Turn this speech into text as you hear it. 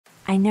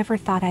I never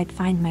thought I'd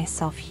find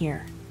myself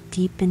here,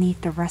 deep beneath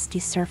the rusty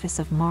surface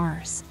of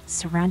Mars,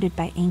 surrounded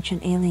by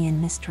ancient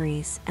alien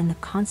mysteries and the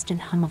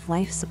constant hum of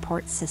life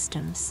support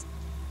systems.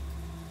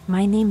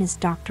 My name is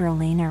Dr.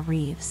 Elena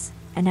Reeves,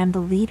 and I'm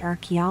the lead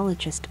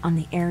archaeologist on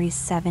the Ares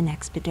 7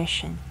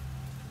 expedition.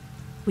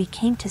 We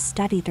came to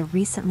study the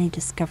recently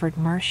discovered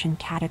Martian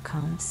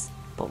catacombs,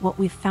 but what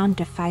we've found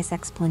defies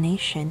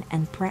explanation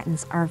and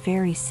threatens our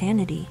very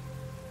sanity.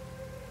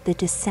 The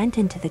descent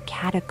into the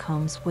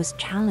catacombs was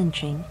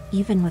challenging,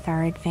 even with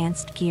our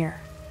advanced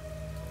gear.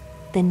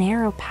 The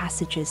narrow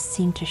passages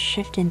seemed to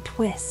shift and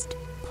twist,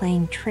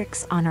 playing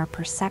tricks on our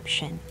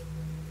perception.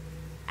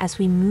 As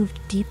we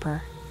moved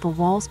deeper, the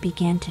walls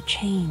began to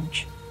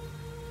change.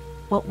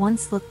 What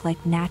once looked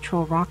like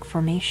natural rock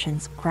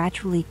formations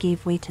gradually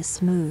gave way to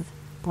smooth,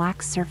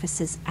 black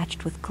surfaces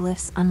etched with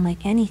glyphs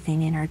unlike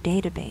anything in our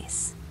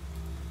database.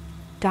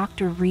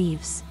 "Dr.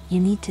 Reeves, you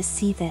need to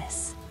see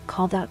this,"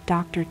 called out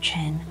Dr.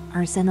 Chen,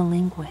 our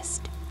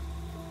xenolinguist.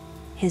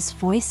 His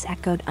voice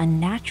echoed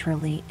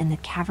unnaturally in the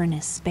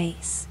cavernous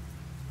space.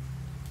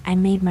 I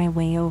made my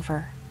way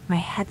over, my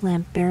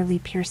headlamp barely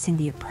piercing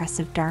the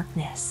oppressive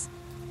darkness.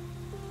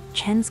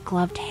 Chen's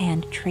gloved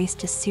hand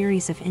traced a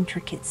series of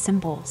intricate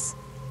symbols.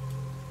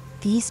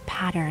 These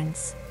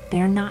patterns,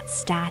 they're not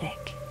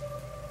static.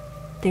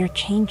 They're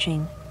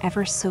changing,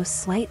 ever so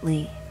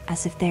slightly,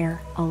 as if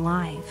they're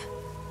alive.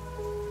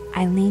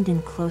 I leaned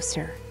in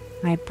closer,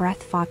 my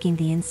breath fogging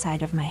the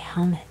inside of my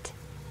helmet.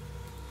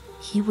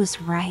 He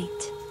was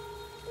right.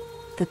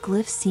 The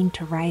glyphs seemed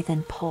to writhe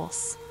and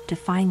pulse,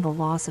 defying the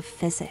laws of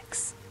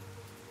physics.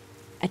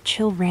 A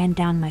chill ran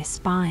down my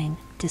spine,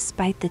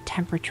 despite the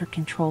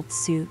temperature-controlled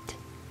suit.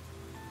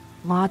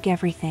 "Log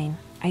everything,"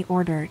 I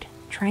ordered,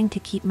 trying to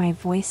keep my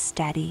voice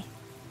steady.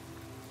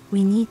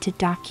 "We need to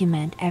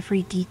document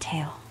every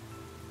detail."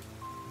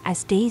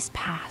 As days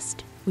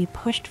passed, we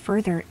pushed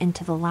further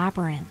into the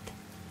labyrinth.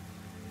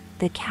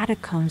 The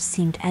catacombs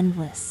seemed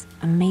endless,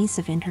 a maze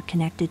of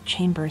interconnected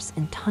chambers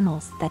and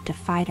tunnels that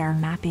defied our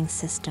mapping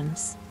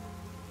systems.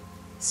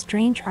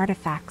 Strange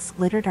artifacts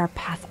littered our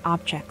path,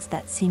 objects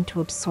that seemed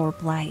to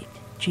absorb light,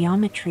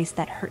 geometries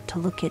that hurt to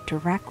look at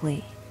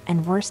directly,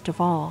 and worst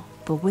of all,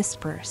 the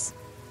whispers.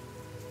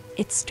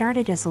 It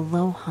started as a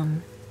low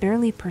hum,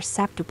 barely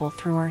perceptible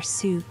through our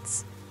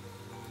suits.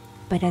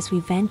 But as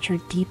we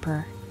ventured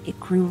deeper, it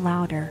grew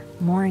louder,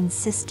 more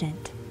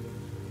insistent.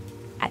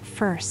 At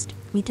first,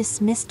 we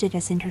dismissed it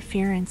as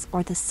interference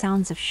or the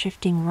sounds of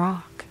shifting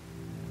rock.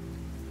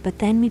 But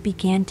then we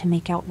began to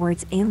make out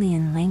words,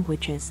 alien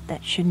languages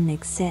that shouldn't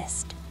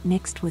exist,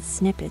 mixed with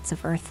snippets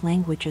of Earth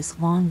languages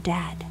long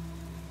dead.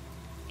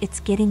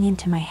 "It's getting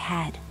into my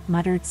head,"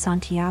 muttered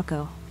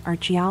Santiago, our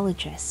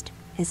geologist,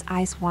 his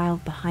eyes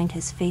wild behind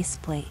his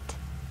faceplate.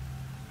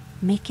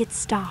 "Make it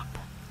stop,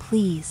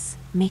 please,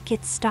 make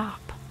it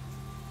stop."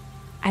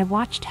 I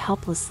watched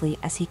helplessly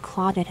as he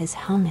clawed at his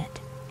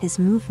helmet, his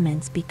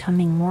movements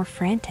becoming more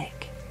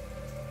frantic.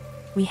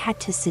 We had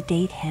to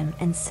sedate him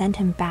and send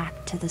him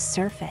back to the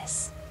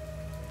surface.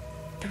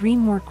 3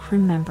 more crew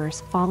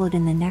members followed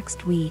in the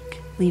next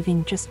week,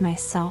 leaving just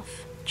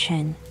myself,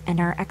 Chen, and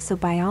our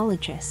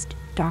exobiologist,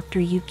 Dr.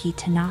 Yuki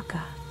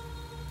Tanaka.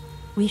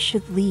 "We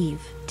should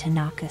leave,"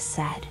 Tanaka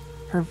said,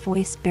 her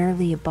voice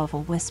barely above a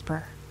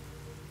whisper.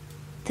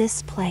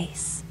 "This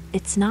place,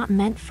 it's not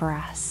meant for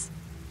us.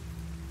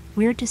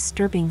 We're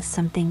disturbing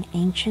something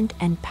ancient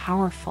and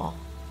powerful."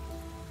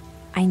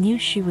 I knew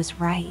she was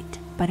right,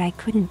 but I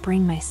couldn't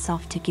bring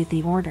myself to give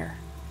the order.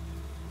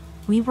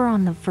 We were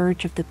on the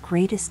verge of the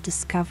greatest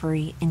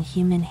discovery in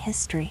human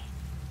history.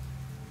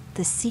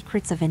 The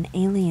secrets of an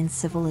alien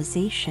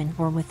civilization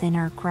were within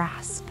our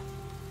grasp.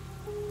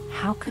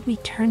 How could we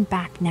turn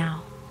back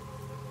now?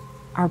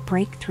 Our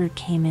breakthrough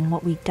came in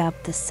what we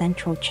dubbed the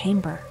central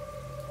chamber.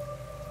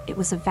 It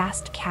was a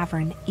vast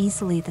cavern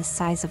easily the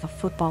size of a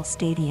football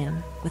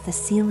stadium, with a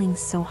ceiling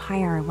so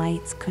high our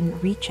lights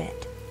couldn't reach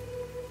it.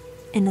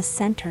 In the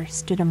center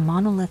stood a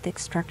monolithic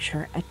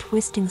structure, a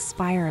twisting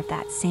spire of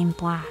that same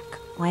black,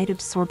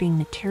 light-absorbing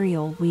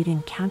material we'd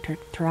encountered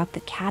throughout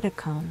the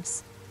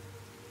catacombs.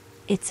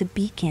 "It's a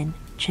beacon,"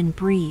 Chen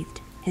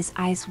breathed, his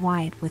eyes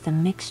wide with a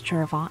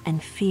mixture of awe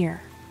and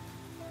fear.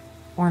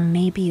 "Or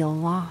maybe a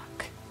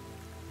lock."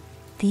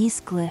 These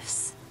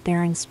glyphs,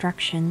 their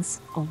instructions,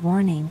 a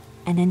warning,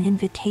 and an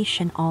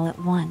invitation all at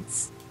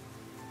once.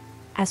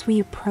 As we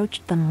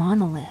approached the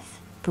monolith,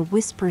 the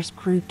whispers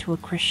grew to a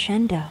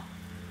crescendo.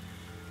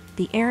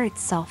 The air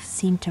itself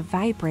seemed to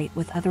vibrate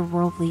with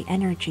otherworldly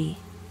energy.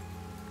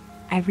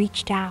 I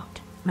reached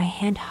out, my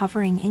hand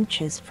hovering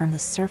inches from the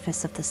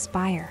surface of the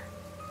spire.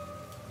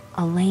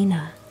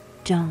 "Elena,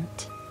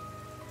 don't."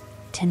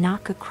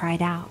 Tanaka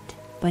cried out,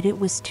 but it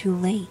was too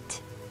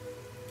late.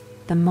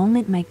 The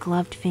moment my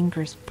gloved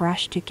fingers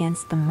brushed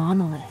against the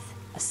monolith,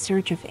 a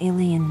surge of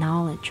alien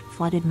knowledge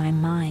flooded my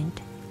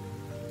mind.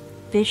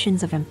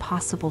 Visions of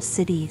impossible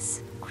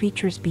cities,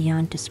 creatures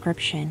beyond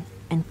description,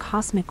 and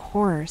cosmic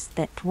horrors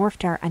that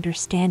dwarfed our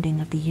understanding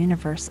of the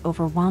universe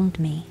overwhelmed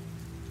me.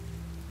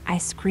 I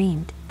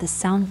screamed, the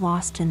sound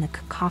lost in the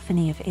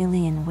cacophony of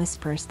alien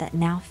whispers that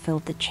now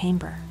filled the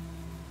chamber.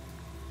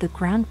 The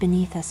ground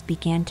beneath us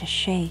began to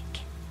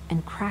shake,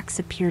 and cracks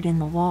appeared in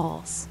the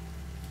walls.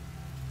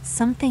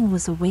 Something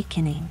was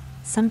awakening,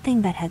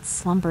 something that had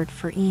slumbered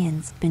for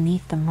eons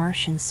beneath the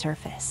Martian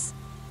surface.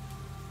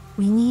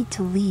 "We need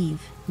to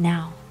leave,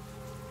 now,"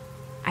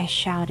 I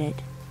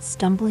shouted,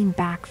 stumbling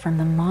back from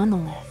the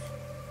monolith.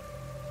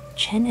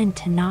 Chen and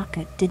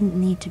Tanaka didn't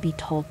need to be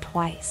told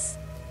twice.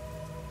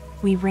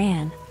 We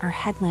ran, our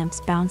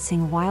headlamps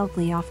bouncing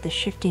wildly off the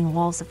shifting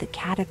walls of the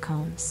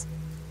catacombs.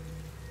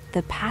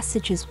 The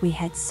passages we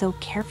had so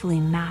carefully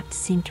mapped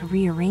seemed to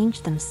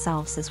rearrange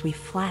themselves as we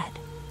fled.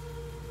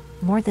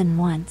 More than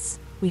once,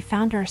 we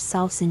found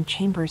ourselves in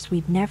chambers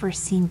we'd never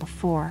seen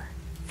before,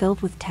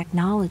 filled with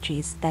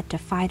technologies that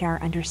defied our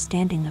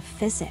understanding of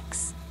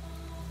physics.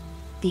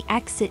 "The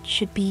exit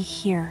should be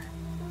here,"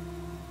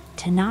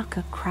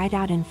 Tanaka cried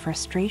out in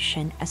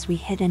frustration as we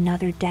hit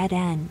another dead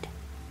end.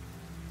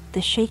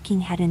 The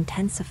shaking had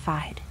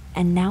intensified,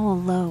 and now a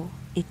low,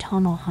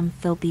 atonal hum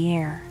filled the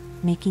air,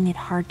 making it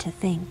hard to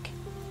think.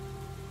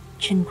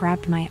 Chin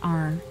grabbed my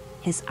arm,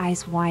 his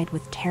eyes wide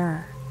with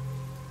terror.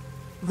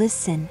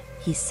 "Listen,"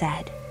 he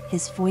said,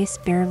 his voice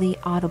barely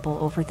audible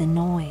over the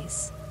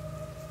noise.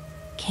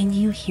 "Can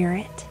you hear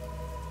it?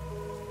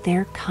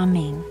 They're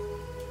coming."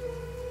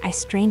 I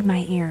strained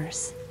my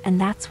ears, and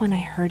that's when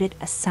I heard it,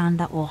 a sound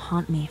that will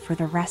haunt me for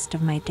the rest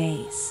of my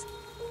days.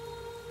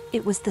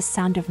 It was the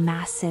sound of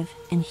massive,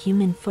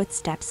 inhuman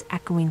footsteps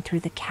echoing through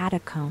the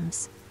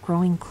catacombs,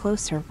 growing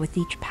closer with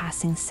each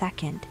passing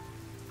second.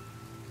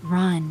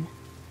 "Run!"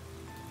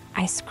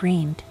 I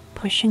screamed,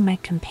 pushing my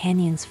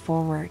companions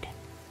forward.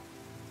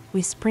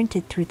 We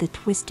sprinted through the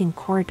twisting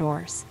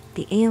corridors,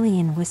 the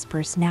alien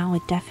whispers now a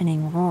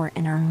deafening roar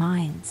in our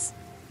minds.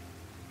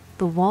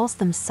 The walls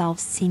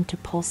themselves seemed to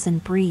pulse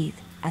and breathe,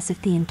 as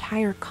if the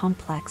entire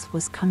complex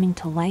was coming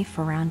to life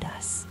around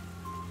us.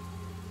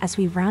 As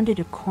we rounded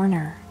a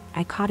corner,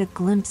 I caught a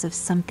glimpse of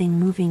something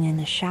moving in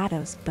the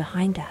shadows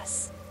behind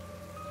us.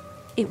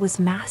 It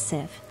was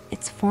massive,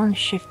 its form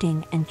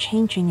shifting and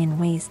changing in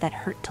ways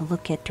that hurt to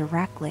look at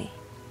directly.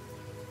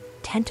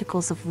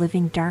 Tentacles of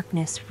living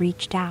darkness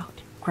reached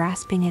out,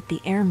 grasping at the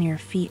air mere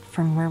feet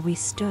from where we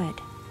stood.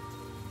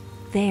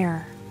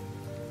 "There!"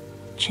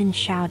 Chin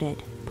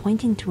shouted,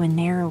 pointing to a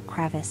narrow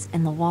crevice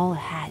in the wall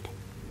ahead.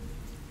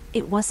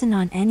 It wasn't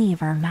on any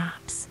of our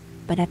maps,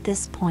 but at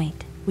this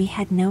point, we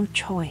had no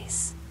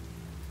choice.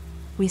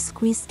 We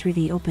squeezed through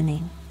the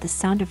opening, the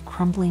sound of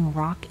crumbling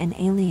rock and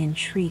alien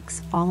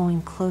shrieks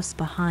following close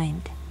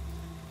behind.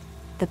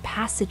 The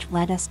passage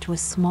led us to a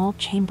small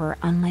chamber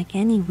unlike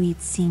any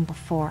we'd seen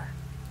before.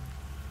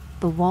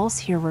 The walls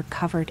here were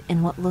covered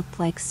in what looked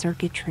like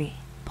circuitry,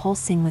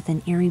 pulsing with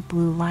an eerie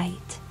blue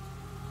light.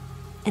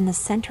 In the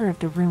center of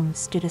the room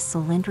stood a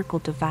cylindrical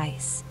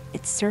device,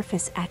 its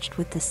surface etched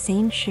with the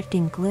same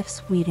shifting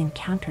glyphs we'd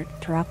encountered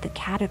throughout the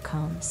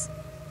catacombs.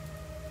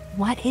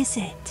 "What is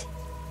it?"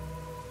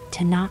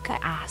 Tanaka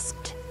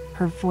asked,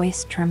 her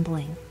voice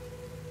trembling.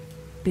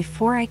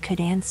 Before I could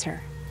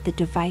answer, the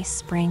device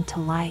sprang to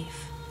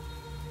life.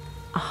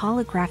 A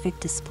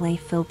holographic display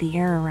filled the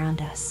air around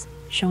us,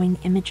 showing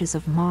images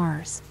of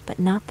Mars, but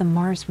not the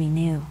Mars we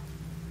knew.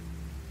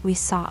 We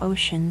saw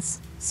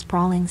oceans,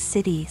 sprawling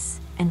cities,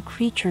 and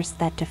creatures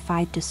that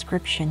defied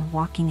description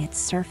walking its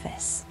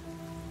surface.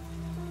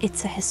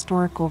 "It's a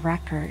historical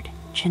record,"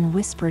 Chin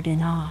whispered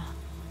in awe.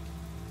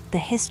 "The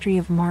history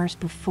of Mars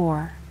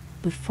before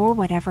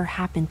whatever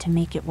happened to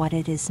make it what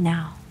it is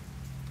now."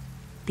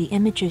 The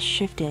images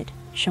shifted,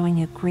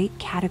 showing a great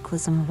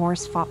cataclysm,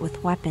 wars fought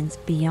with weapons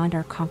beyond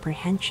our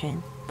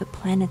comprehension, the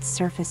planet's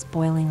surface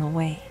boiling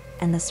away,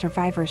 and the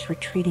survivors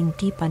retreating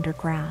deep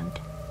underground.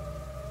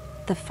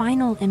 The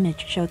final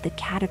image showed the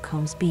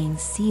catacombs being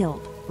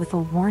sealed, with a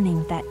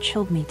warning that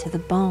chilled me to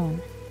the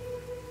bone.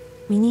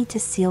 "We need to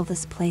seal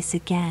this place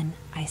again,"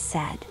 I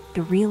said,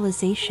 the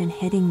realization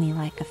hitting me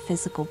like a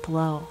physical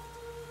blow.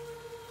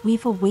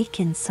 "We've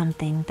awakened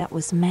something that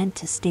was meant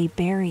to stay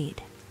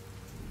buried."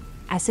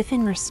 As if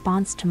in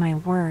response to my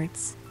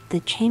words,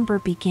 the chamber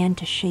began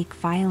to shake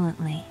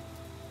violently.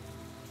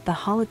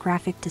 The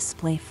holographic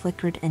display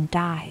flickered and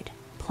died,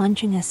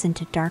 plunging us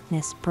into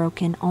darkness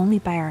broken only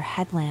by our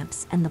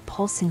headlamps and the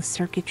pulsing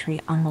circuitry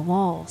on the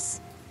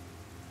walls.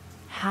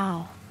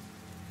 "How?"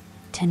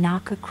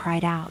 Tanaka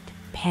cried out,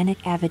 panic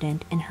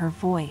evident in her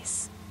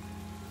voice.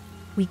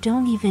 "We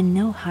don't even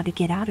know how to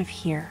get out of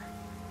here."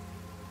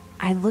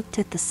 I looked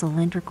at the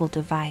cylindrical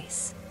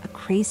device, a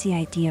crazy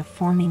idea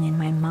forming in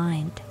my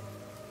mind.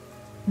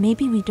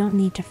 "Maybe we don't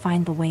need to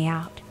find the way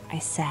out," I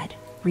said,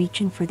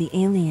 reaching for the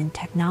alien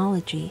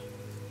technology.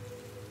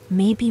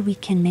 "Maybe we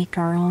can make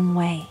our own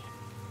way."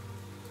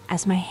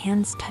 As my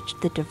hands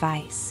touched the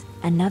device,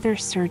 another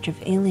surge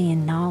of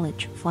alien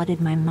knowledge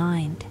flooded my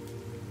mind.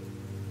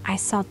 I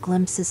saw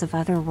glimpses of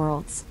other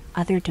worlds,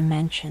 other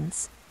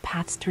dimensions,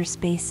 paths through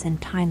space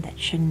and time that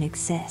shouldn't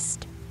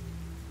exist.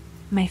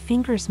 My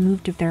fingers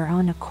moved of their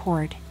own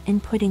accord,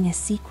 inputting a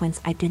sequence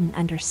I didn't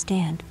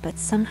understand but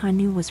somehow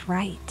knew was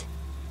right.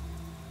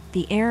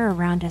 The air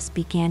around us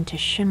began to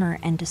shimmer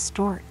and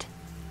distort.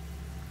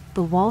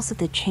 The walls of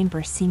the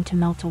chamber seemed to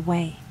melt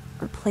away,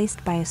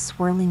 replaced by a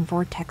swirling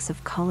vortex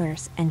of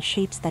colors and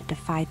shapes that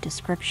defied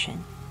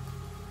description.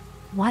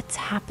 "What's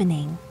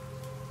happening?"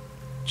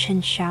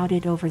 Chin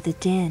shouted over the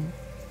din.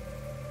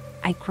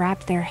 I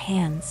grabbed their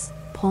hands,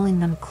 pulling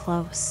them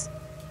close.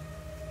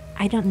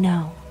 "I don't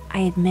know," I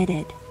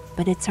admitted,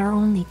 "but it's our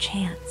only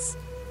chance.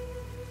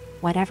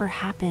 Whatever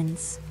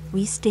happens,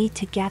 we stay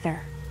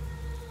together."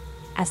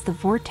 As the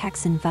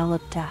vortex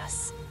enveloped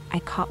us, I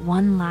caught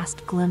one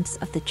last glimpse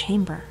of the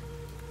chamber.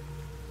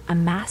 A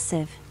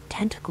massive,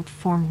 tentacled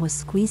form was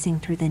squeezing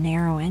through the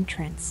narrow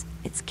entrance,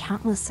 its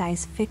countless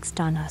eyes fixed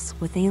on us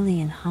with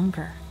alien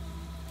hunger.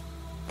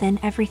 Then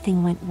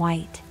everything went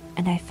white,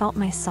 and I felt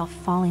myself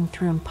falling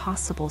through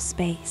impossible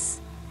space.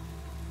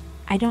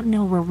 I don't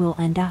know where we'll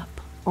end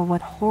up, or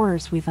what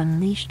horrors we've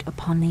unleashed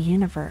upon the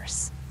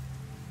universe.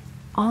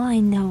 All I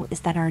know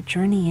is that our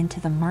journey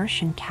into the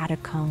Martian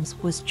catacombs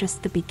was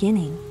just the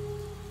beginning.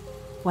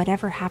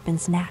 Whatever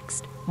happens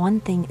next, one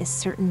thing is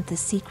certain: the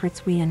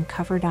secrets we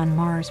uncovered on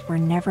Mars were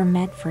never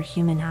meant for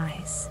human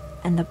eyes,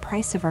 and the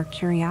price of our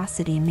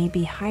curiosity may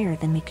be higher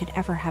than we could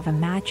ever have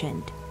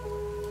imagined.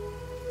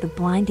 The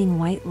blinding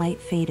white light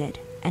faded,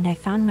 and I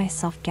found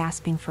myself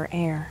gasping for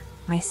air,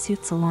 my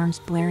suit's alarms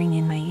blaring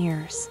in my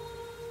ears.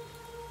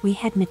 We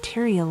had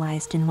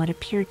materialized in what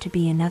appeared to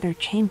be another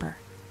chamber,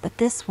 but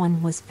this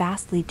one was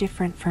vastly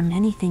different from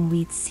anything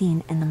we'd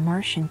seen in the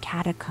Martian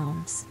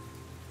catacombs.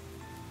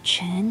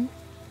 "Chin?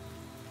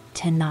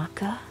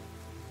 Tanaka?"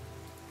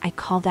 I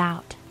called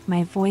out,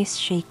 my voice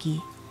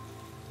shaky.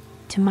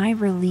 To my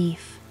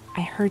relief,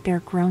 I heard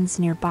their groans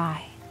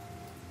nearby.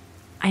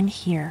 "I'm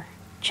here,"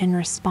 Chin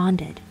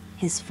responded,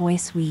 his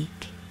voice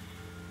weak.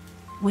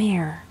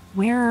 Where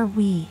are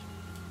we?"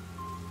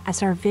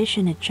 As our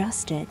vision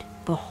adjusted,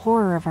 the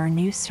horror of our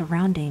new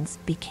surroundings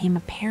became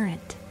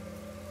apparent.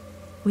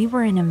 We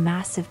were in a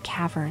massive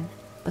cavern,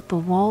 but the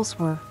walls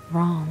were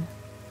wrong.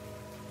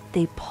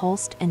 They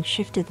pulsed and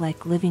shifted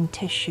like living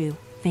tissue,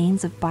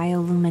 veins of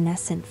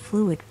bioluminescent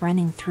fluid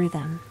running through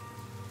them.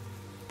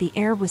 The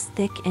air was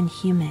thick and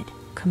humid,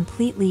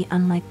 completely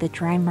unlike the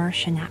dry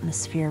Martian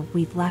atmosphere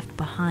we'd left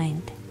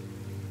behind.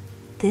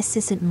 "This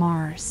isn't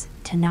Mars,"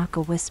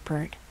 Tanaka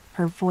whispered,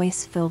 her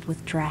voice filled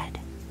with dread.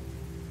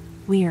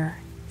 "We're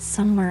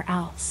somewhere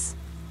else."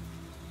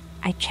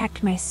 I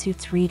checked my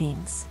suit's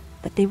readings,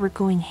 but they were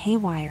going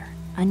haywire,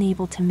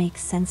 unable to make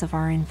sense of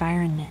our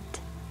environment.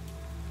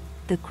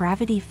 The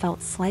gravity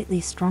felt slightly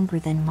stronger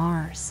than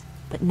Mars,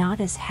 but not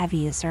as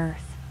heavy as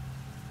Earth.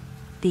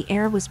 The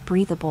air was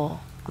breathable,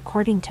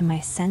 according to my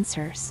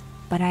sensors,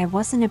 but I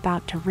wasn't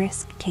about to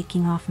risk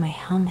taking off my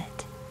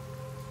helmet.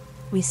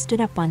 We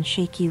stood up on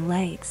shaky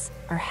legs,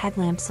 our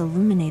headlamps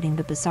illuminating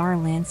the bizarre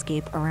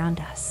landscape around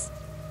us.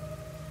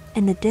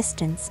 In the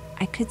distance,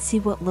 I could see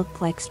what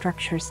looked like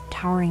structures,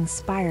 towering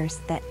spires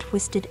that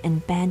twisted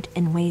and bent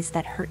in ways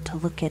that hurt to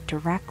look at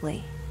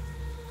directly.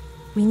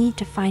 "We need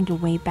to find a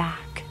way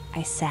back,"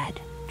 I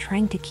said,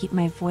 trying to keep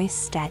my voice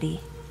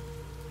steady.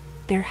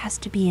 "There has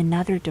to be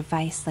another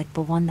device like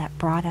the one that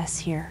brought us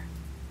here."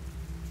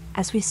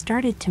 As we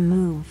started to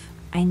move,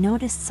 I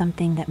noticed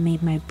something that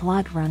made my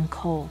blood run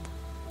cold.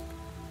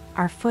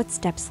 Our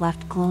footsteps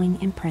left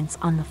glowing imprints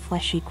on the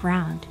fleshy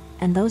ground,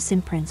 and those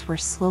imprints were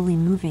slowly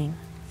moving,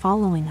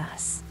 following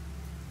us.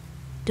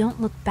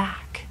 "Don't look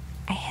back,"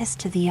 I hissed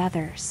to the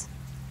others.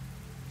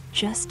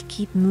 "Just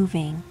keep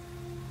moving."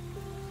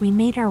 We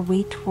made our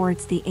way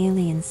towards the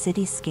alien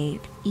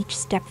cityscape, each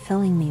step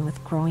filling me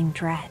with growing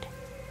dread.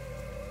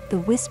 The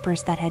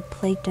whispers that had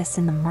plagued us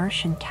in the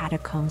Martian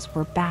catacombs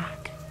were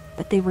back,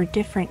 but they were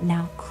different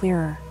now,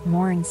 clearer,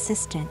 more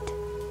insistent.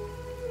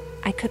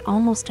 I could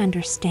almost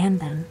understand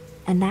them,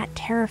 and that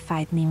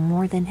terrified me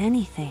more than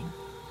anything.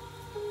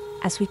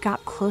 As we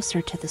got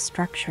closer to the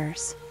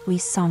structures, we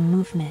saw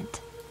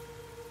movement.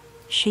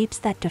 Shapes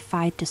that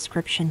defied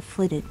description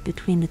flitted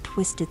between the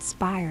twisted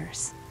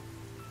spires.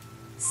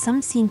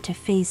 Some seemed to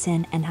phase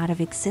in and out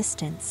of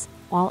existence,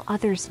 while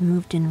others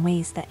moved in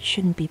ways that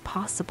shouldn't be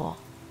possible.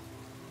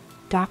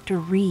 "Dr.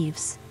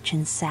 Reeves,"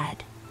 Chin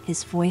said,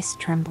 his voice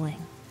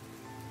trembling.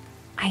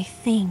 I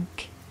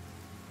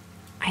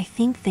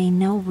think they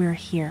know we're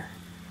here."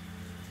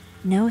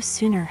 No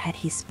sooner had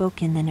he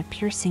spoken than a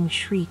piercing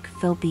shriek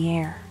filled the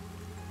air.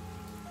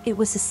 It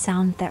was a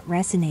sound that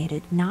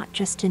resonated not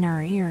just in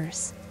our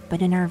ears,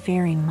 but in our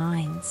very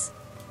minds.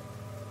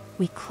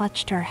 We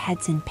clutched our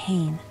heads in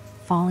pain,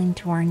 falling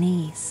to our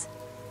knees.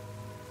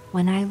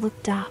 When I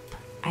looked up,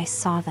 I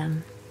saw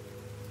them.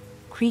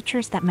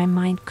 Creatures that my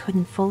mind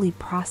couldn't fully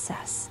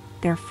process,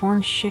 their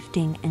forms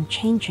shifting and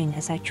changing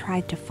as I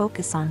tried to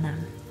focus on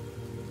them.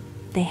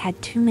 They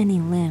had too many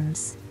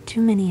limbs,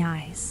 too many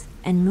eyes,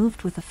 and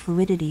moved with a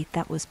fluidity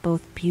that was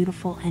both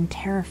beautiful and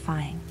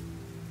terrifying.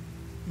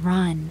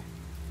 "Run!"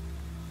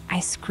 I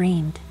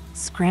screamed,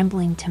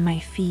 scrambling to my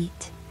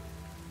feet.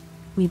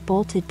 We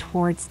bolted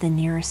towards the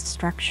nearest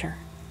structure,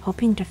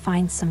 hoping to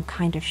find some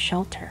kind of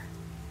shelter.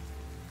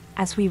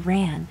 As we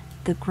ran,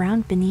 the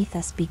ground beneath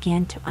us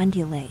began to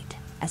undulate,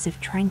 as if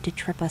trying to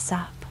trip us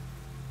up.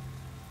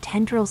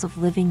 Tendrils of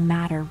living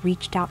matter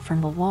reached out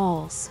from the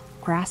walls,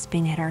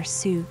 grasping at our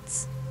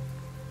suits.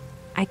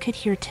 I could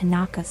hear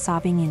Tanaka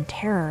sobbing in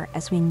terror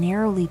as we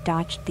narrowly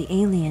dodged the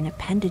alien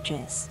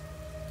appendages.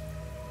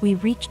 We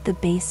reached the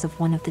base of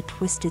one of the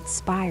twisted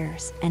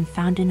spires and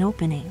found an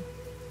opening.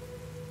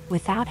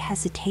 Without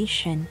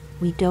hesitation,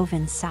 we dove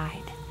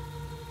inside.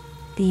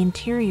 The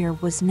interior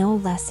was no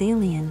less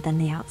alien than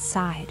the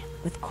outside,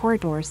 with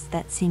corridors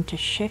that seemed to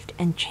shift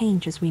and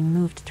change as we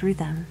moved through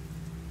them.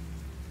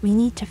 "We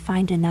need to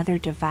find another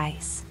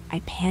device," I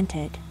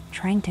panted,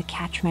 trying to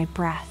catch my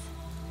breath.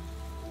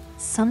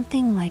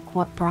 "Something like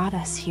what brought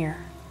us here."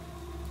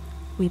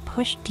 We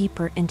pushed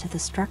deeper into the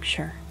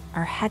structure,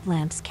 our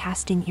headlamps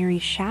casting eerie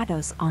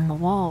shadows on the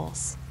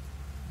walls.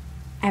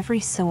 Every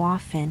so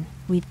often,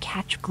 we'd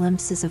catch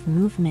glimpses of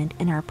movement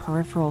in our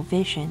peripheral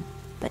vision,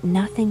 but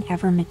nothing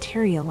ever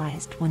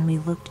materialized when we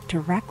looked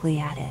directly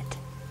at it.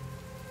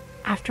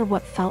 After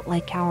what felt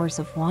like hours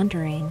of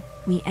wandering,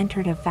 we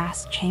entered a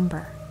vast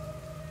chamber.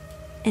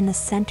 In the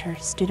center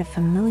stood a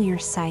familiar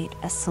sight,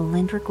 a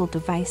cylindrical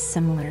device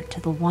similar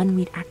to the one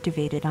we'd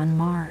activated on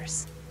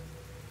Mars.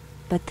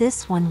 But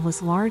this one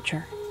was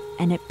larger,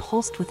 and it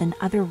pulsed with an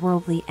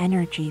otherworldly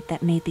energy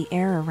that made the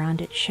air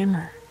around it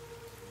shimmer.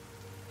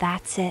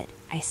 "That's it,"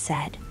 I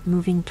said,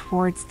 moving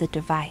towards the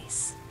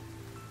device.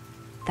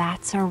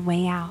 "That's our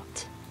way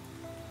out."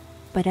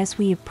 But as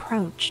we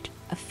approached,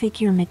 a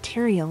figure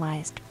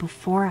materialized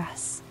before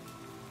us.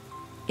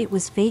 It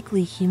was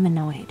vaguely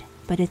humanoid,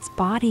 but its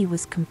body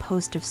was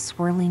composed of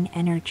swirling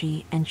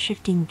energy and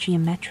shifting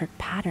geometric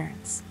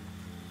patterns.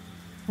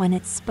 When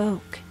it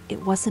spoke,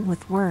 it wasn't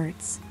with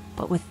words,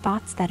 but with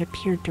thoughts that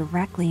appeared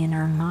directly in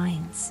our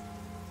minds.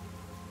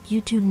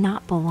 "You do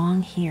not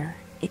belong here,"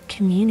 it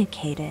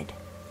communicated.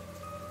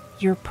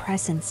 "Your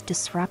presence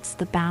disrupts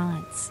the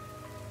balance."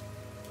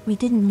 "We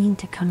didn't mean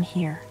to come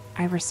here,"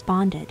 I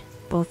responded,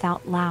 both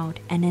out loud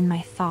and in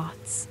my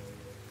thoughts.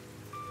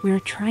 "We're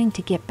trying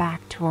to get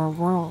back to our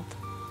world."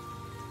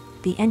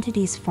 The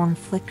entity's form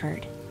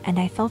flickered, and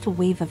I felt a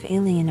wave of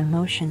alien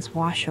emotions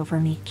wash over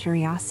me: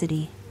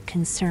 curiosity,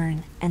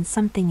 concern, and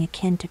something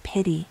akin to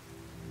pity.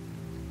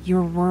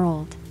 "Your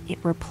world," it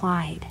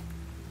replied.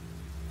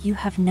 "You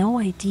have no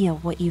idea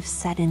what you've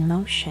set in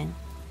motion.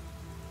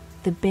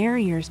 The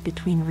barriers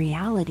between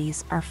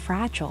realities are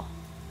fragile.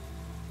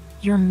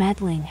 Your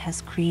meddling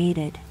has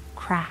created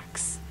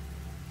cracks."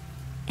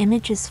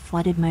 Images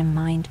flooded my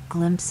mind,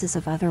 glimpses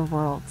of other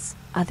worlds,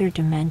 other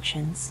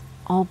dimensions,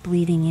 all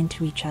bleeding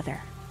into each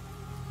other.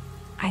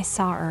 I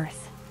saw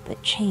Earth,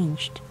 but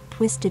changed,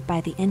 twisted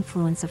by the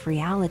influence of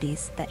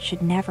realities that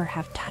should never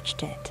have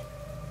touched it.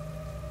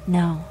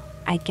 "No,"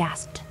 I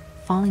gasped,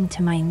 falling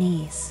to my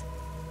knees.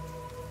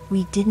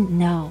 "We didn't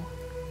know.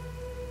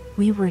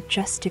 We were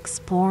just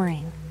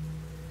exploring."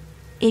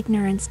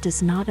 "Ignorance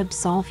does not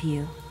absolve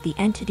you," the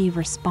entity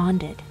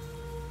responded.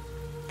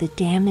 "The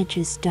damage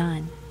is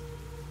done.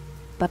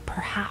 But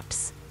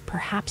perhaps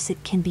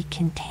it can be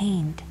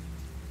contained."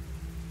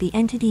 The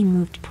entity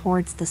moved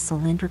towards the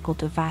cylindrical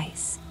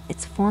device,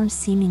 its form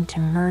seeming to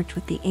merge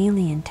with the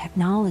alien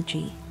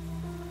technology.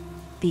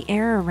 The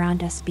air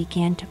around us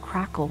began to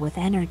crackle with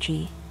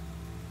energy.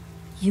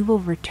 "You will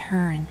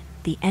return,"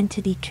 the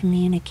entity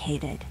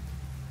communicated.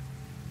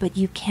 "But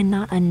you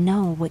cannot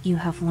unknow what you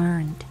have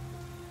learned.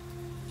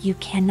 You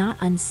cannot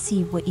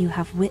unsee what you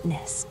have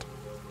witnessed."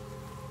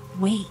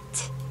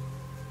 "Wait,"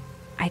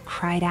 I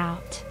cried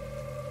out.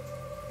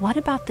 "What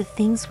about the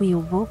things we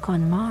awoke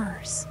on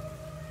Mars?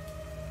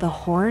 The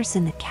horrors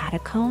in the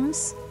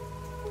catacombs?"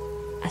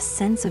 A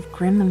sense of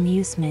grim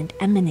amusement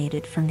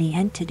emanated from the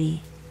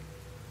entity.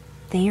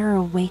 "They are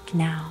awake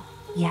now,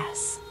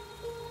 yes.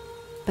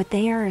 But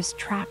they are as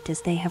trapped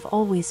as they have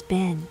always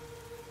been.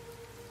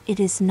 It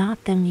is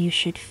not them you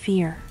should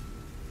fear."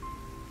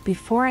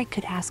 Before I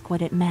could ask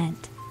what it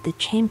meant, the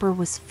chamber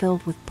was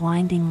filled with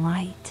blinding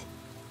light.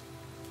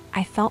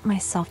 I felt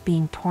myself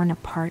being torn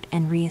apart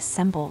and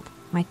reassembled,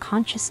 my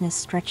consciousness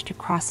stretched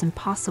across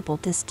impossible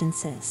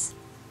distances.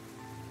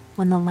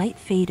 When the light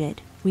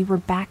faded, we were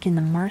back in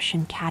the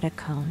Martian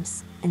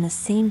catacombs, in the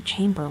same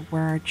chamber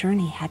where our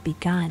journey had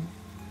begun.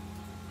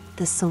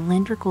 The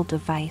cylindrical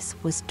device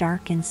was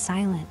dark and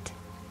silent.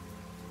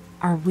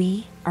 Are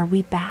we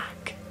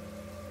back?"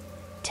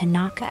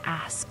 Tanaka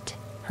asked,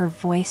 her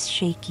voice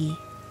shaky.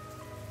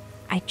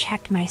 I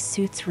checked my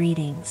suit's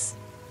readings.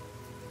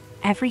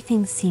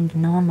 Everything seemed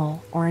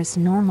normal, or as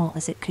normal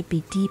as it could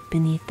be deep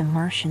beneath the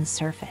Martian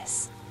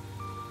surface.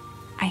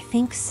 "I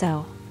think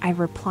so," I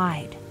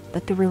replied,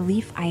 but the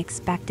relief I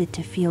expected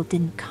to feel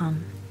didn't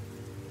come.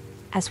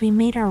 As we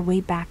made our way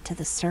back to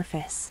the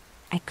surface,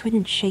 I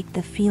couldn't shake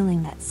the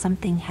feeling that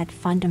something had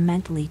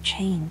fundamentally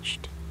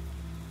changed.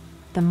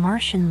 The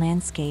Martian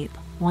landscape,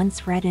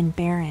 once red and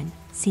barren,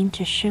 seemed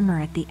to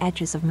shimmer at the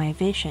edges of my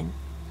vision.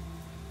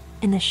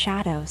 In the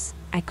shadows,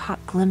 I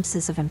caught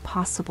glimpses of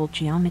impossible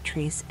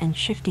geometries and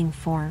shifting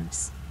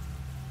forms.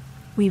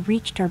 We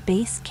reached our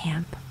base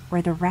camp,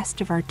 where the rest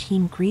of our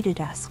team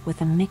greeted us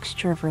with a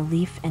mixture of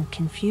relief and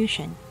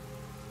confusion.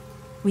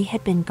 We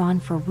had been gone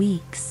for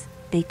weeks,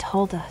 they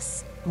told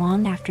us,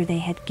 long after they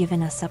had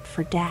given us up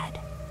for dead.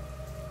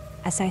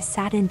 As I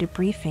sat in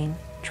debriefing,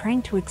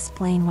 trying to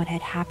explain what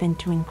had happened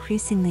to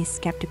increasingly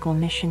skeptical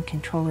mission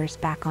controllers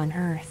back on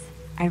Earth,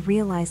 I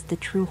realized the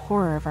true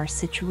horror of our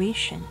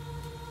situation.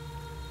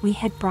 We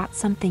had brought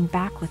something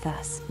back with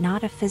us,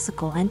 not a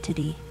physical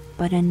entity,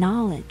 but a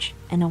knowledge,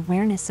 an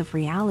awareness of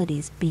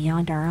realities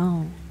beyond our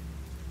own.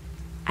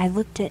 I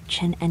looked at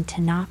Chen and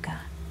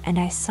Tanaka, and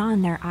I saw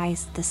in their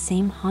eyes the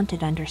same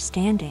haunted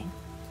understanding.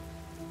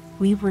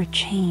 We were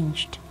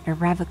changed,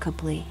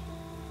 irrevocably.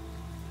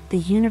 The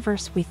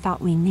universe we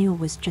thought we knew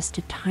was just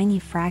a tiny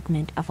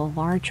fragment of a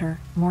larger,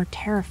 more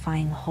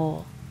terrifying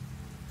whole.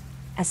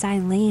 As I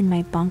lay in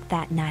my bunk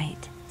that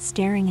night,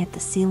 staring at the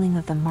ceiling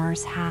of the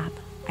Mars hab,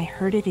 I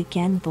heard it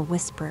again, the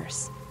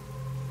whispers.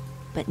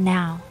 But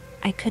now,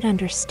 I could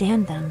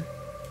understand them.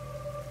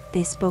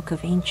 They spoke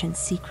of ancient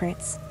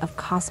secrets, of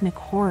cosmic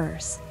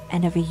horrors,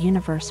 and of a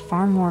universe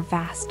far more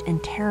vast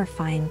and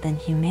terrifying than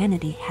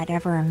humanity had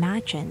ever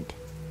imagined.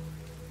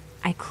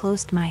 I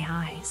closed my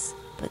eyes,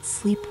 but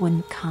sleep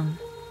wouldn't come.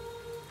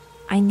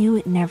 I knew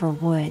it never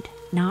would,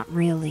 not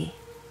really.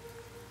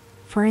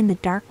 For in the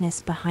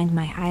darkness behind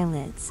my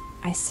eyelids,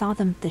 I saw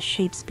them, the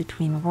shapes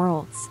between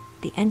worlds,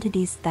 the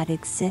entities that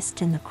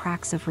exist in the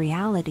cracks of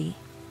reality.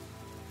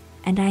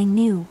 And I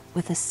knew,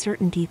 with a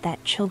certainty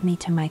that chilled me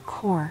to my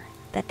core,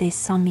 that they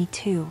saw me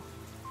too.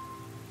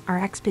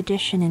 Our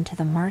expedition into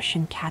the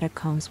Martian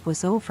catacombs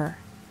was over,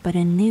 but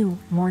a new,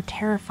 more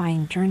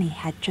terrifying journey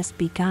had just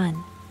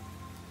begun.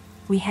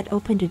 We had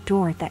opened a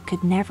door that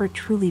could never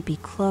truly be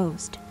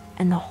closed,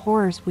 and the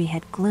horrors we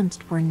had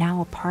glimpsed were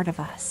now a part of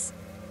us.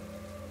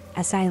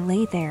 As I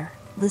lay there,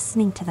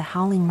 listening to the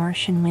howling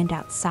Martian wind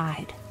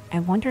outside, I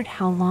wondered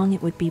how long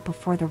it would be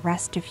before the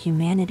rest of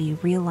humanity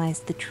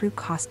realized the true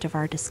cost of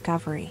our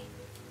discovery.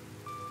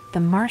 The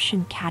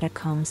Martian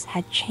catacombs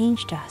had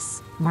changed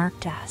us,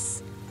 marked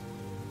us.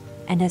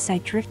 And as I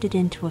drifted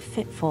into a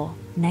fitful,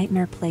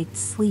 nightmare-plagued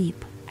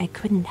sleep, I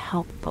couldn't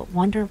help but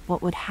wonder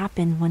what would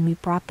happen when we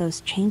brought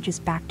those changes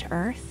back to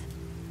Earth.